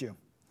Bible, did you?"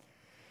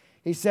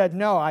 He said,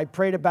 "No, I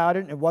prayed about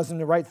it and it wasn't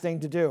the right thing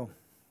to do."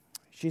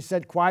 She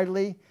said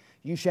quietly,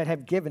 "You should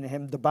have given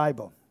him the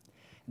Bible."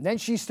 And then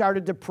she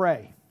started to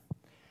pray.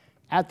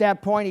 At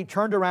that point, he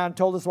turned around and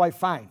told his wife,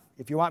 "Fine,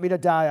 if you want me to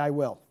die, I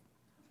will."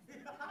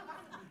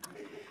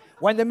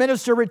 When the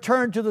minister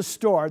returned to the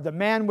store, the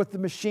man with the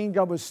machine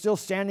gun was still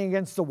standing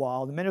against the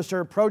wall. The minister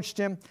approached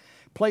him,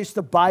 placed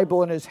the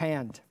Bible in his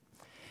hand.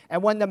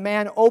 And when the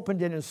man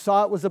opened it and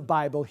saw it was a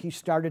Bible, he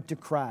started to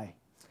cry.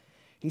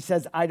 He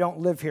says, "I don't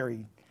live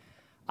here.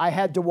 I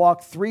had to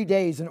walk 3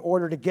 days in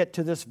order to get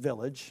to this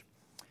village.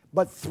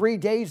 But 3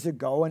 days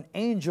ago, an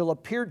angel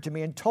appeared to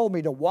me and told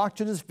me to walk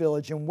to this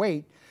village and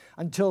wait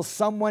until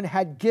someone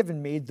had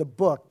given me the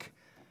book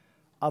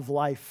of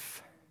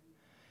life.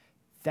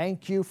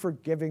 Thank you for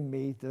giving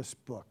me this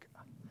book."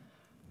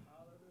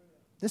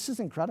 This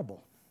is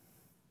incredible.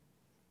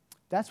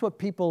 That's what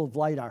people of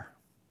light are.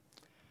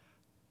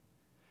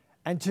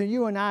 And to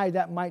you and I,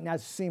 that might not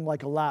seem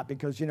like a lot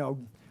because,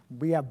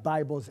 we have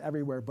Bibles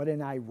everywhere. But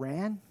in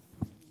Iran,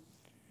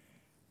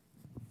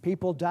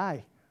 people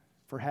die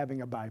for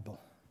having a Bible.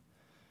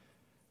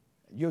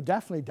 You'll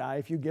definitely die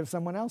if you give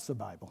someone else a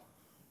Bible.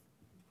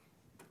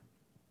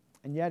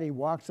 And yet he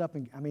walks up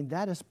and,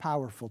 that is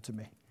powerful to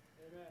me.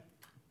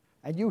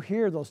 And you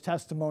hear those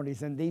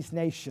testimonies in these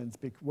nations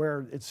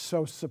where it's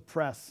so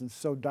suppressed and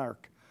so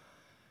dark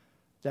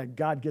that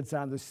God gets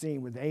on the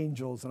scene with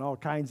angels and all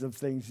kinds of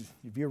things.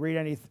 If you read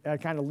any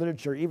kind of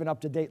literature, even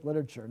up-to-date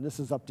literature, and this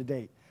is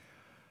up-to-date,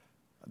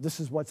 this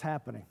is what's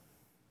happening.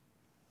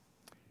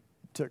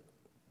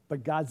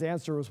 But God's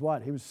answer was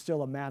what? He was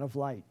still a man of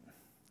light.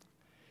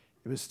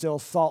 It was still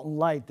salt and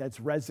light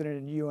that's resident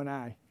in you and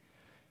I.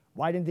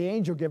 Why didn't the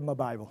angel give him a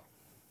Bible?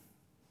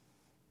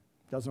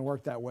 Doesn't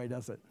work that way,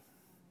 does it?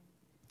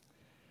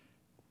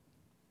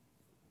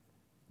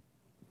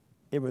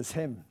 It was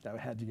him that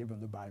had to give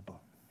him the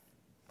Bible.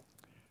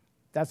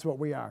 That's what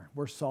we are.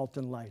 We're salt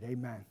and light.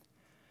 Amen.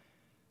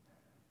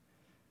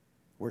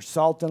 We're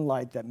salt and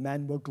light that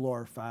men will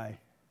glorify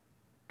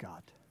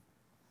God.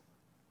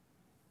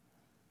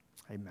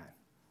 Amen.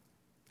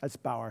 Let's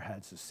bow our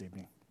heads this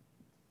evening.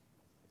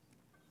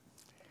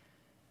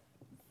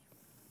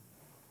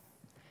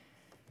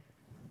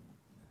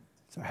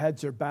 So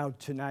heads are bowed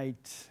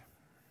tonight.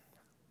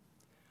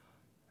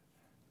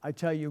 I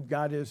tell you,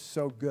 God is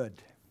so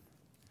good.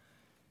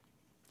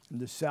 And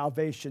the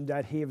salvation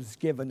that he has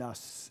given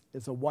us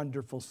is a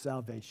wonderful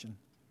salvation.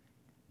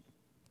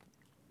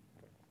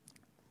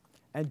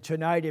 And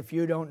tonight, if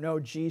you don't know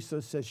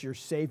Jesus as your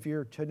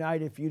Savior,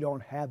 tonight, if you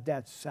don't have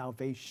that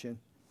salvation,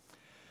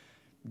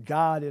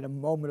 God, in a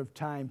moment of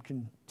time,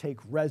 can take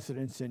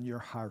residence in your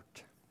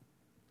heart.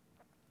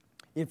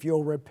 If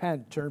you'll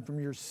repent, turn from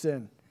your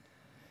sin,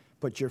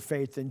 put your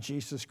faith in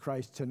Jesus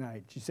Christ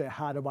tonight. You say,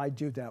 "How do I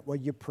do that?" Well,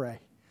 you pray.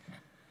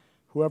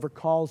 Whoever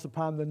calls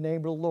upon the name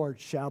of the Lord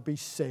shall be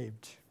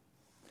saved.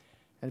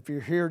 And if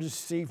you're here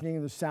this evening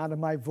in the sound of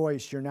my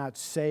voice, you're not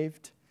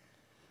saved,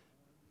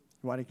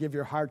 you want to give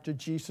your heart to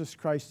Jesus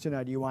Christ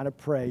tonight, you want to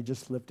pray,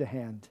 just lift a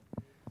hand.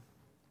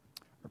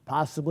 Or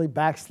possibly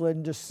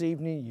backslidden this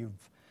evening,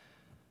 you've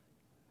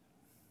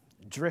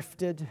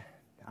drifted,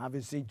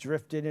 obviously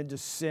drifted into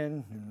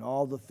sin and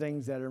all the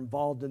things that are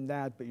involved in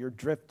that, but you're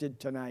drifted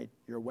tonight.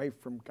 You're away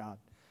from God.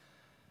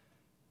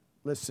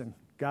 Listen,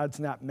 God's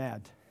not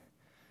mad.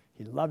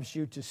 He loves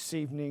you this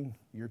evening.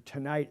 You're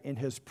tonight in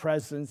his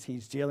presence.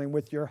 He's dealing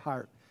with your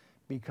heart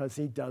because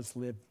he does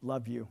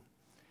love you.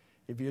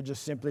 If you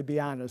just simply be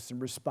honest and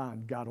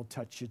respond, God will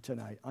touch you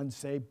tonight.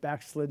 Unsaved,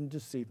 backslidden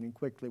this evening,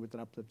 quickly with an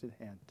uplifted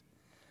hand.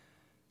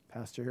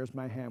 Pastor, here's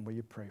my hand. Will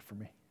you pray for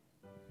me?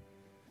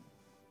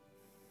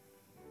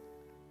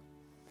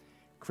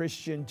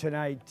 Christian,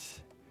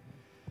 tonight,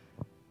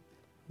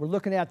 we're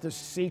looking at the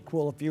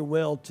sequel, if you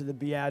will, to the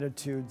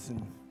Beatitudes.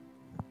 And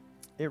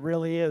it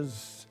really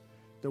is.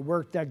 The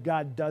work that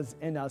God does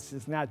in us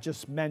is not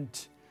just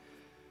meant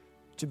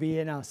to be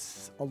in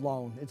us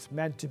alone. It's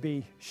meant to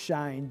be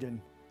shined and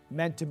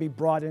meant to be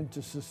brought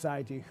into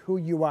society. Who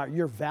you are,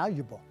 you're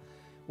valuable.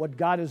 What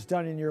God has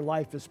done in your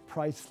life is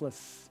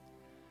priceless.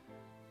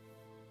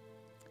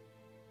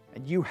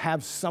 And you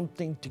have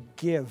something to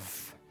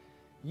give.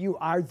 You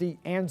are the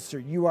answer.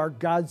 You are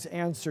God's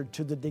answer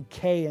to the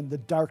decay and the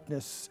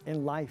darkness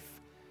in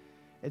life.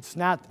 It's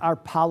not our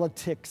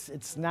politics.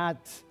 It's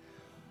not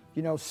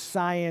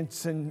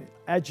science and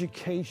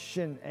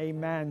education,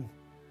 amen.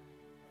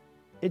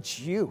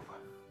 It's you.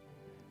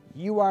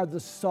 You are the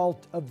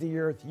salt of the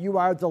earth. You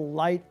are the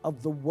light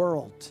of the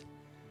world.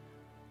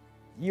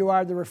 You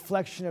are the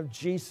reflection of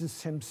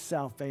Jesus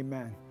himself.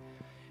 Amen.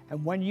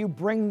 And when you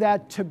bring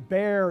that to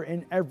bear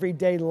in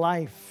everyday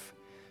life,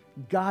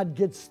 God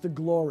gets the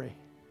glory.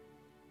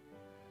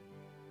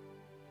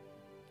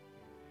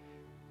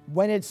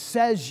 When it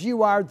says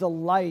you are the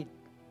light,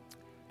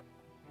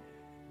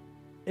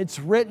 it's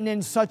written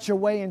in such a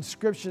way in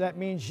Scripture that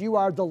means you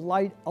are the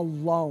light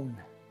alone.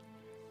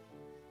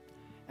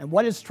 And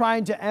what it's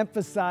trying to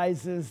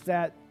emphasize is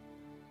that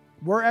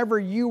wherever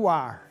you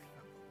are,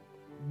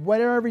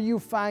 wherever you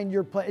find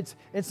your place,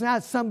 it's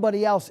not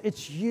somebody else,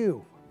 it's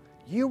you.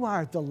 You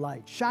are the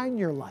light. Shine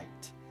your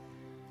light.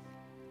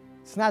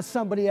 It's not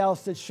somebody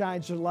else that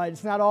shines your light.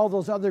 It's not all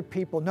those other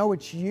people. No,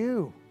 it's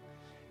you.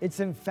 It's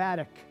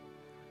emphatic.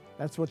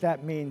 That's what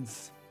that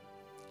means.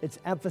 It's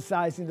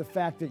emphasizing the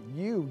fact that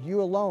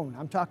you alone,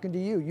 I'm talking to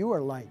you, you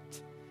are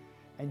light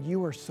and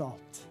you are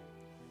salt.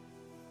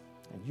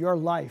 And your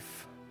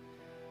life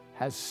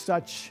has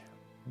such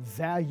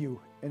value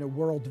in a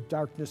world of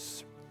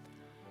darkness.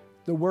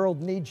 The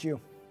world needs you.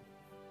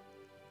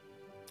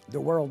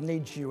 The world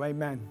needs you,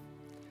 amen.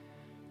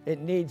 It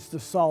needs the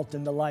salt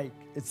and the light.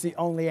 It's the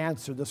only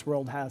answer this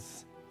world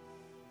has.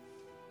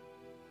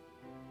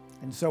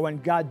 And so when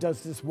God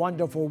does this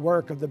wonderful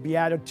work of the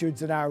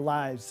Beatitudes in our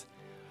lives,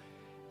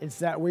 it's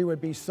that we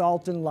would be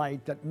salt and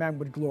light, that men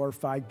would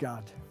glorify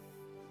God.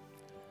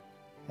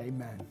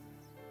 Amen.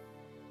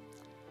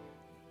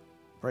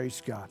 Praise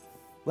God.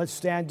 Let's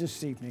stand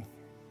this evening.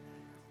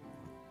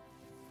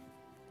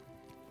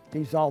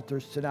 These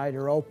altars tonight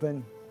are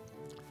open.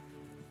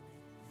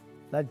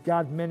 Let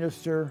God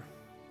minister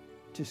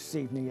this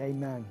evening.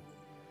 Amen.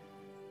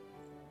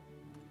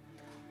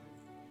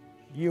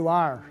 You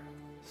are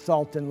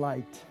salt and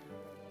light.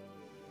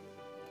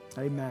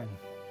 Amen.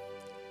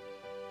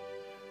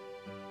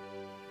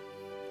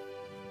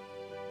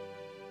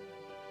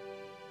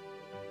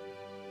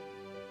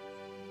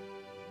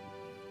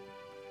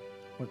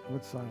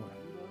 What song?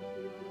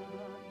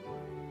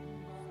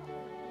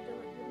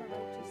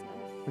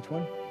 Which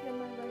one?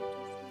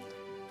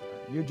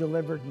 You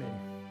delivered me.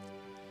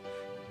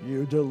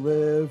 You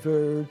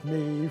delivered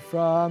me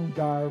from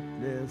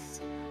darkness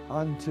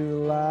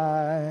unto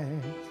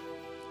light.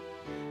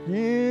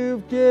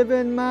 You've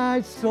given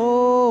my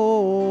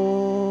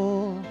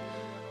soul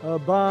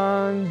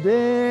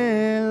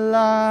abundant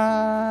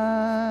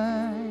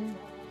life.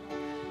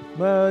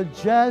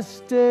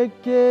 Majestic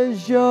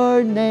is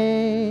your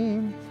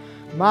name.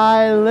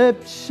 My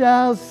lips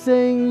shall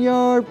sing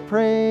your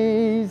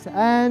praise,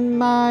 and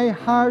my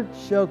heart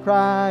shall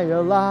cry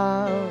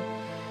aloud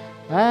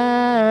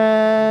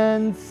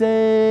and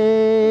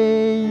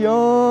say,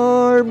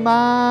 you're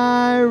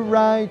my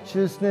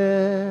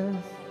righteousness,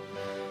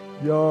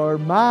 you're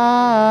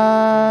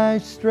my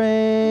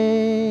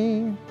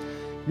strength,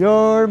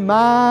 you're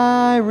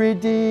my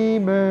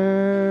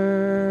Redeemer.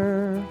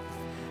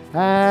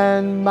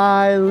 And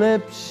my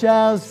lips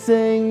shall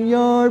sing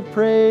your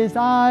praise.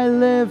 I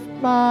lift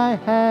my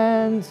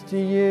hands to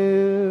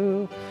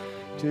you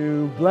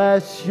to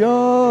bless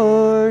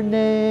your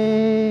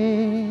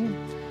name.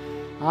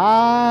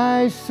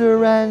 I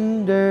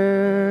surrender.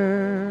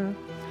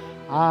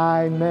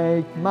 I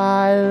make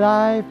my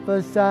life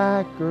a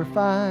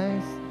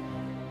sacrifice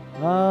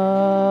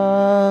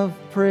of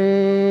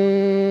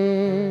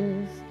praise.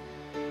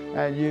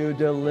 And you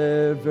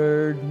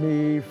delivered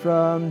me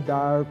from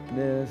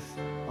darkness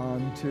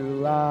unto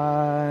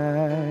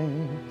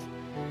light.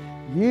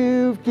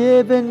 You've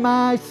given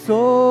my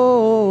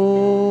soul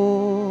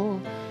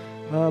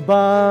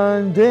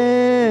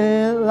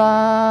abundant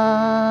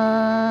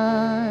life.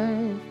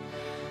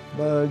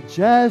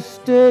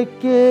 Majestic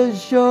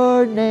is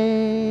your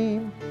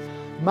name.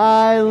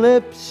 My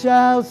lips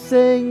shall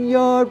sing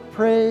your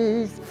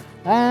praise,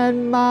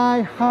 and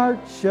my heart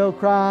shall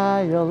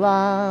cry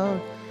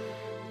aloud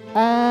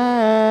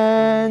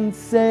and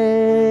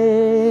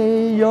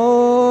say,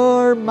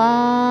 you're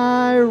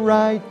my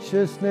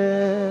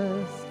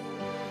righteousness,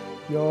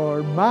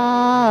 you're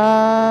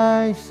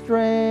my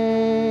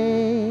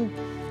strength,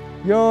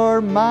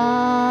 you're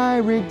my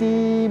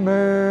Redeemer.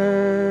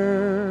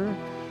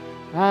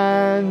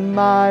 And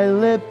my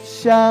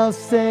lips shall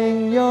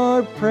sing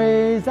your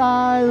praise.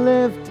 I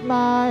lift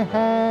my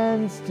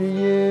hands to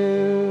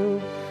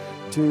you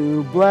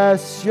to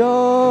bless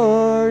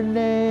your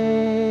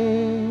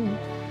name.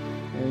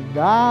 And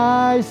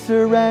I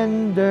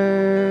surrender.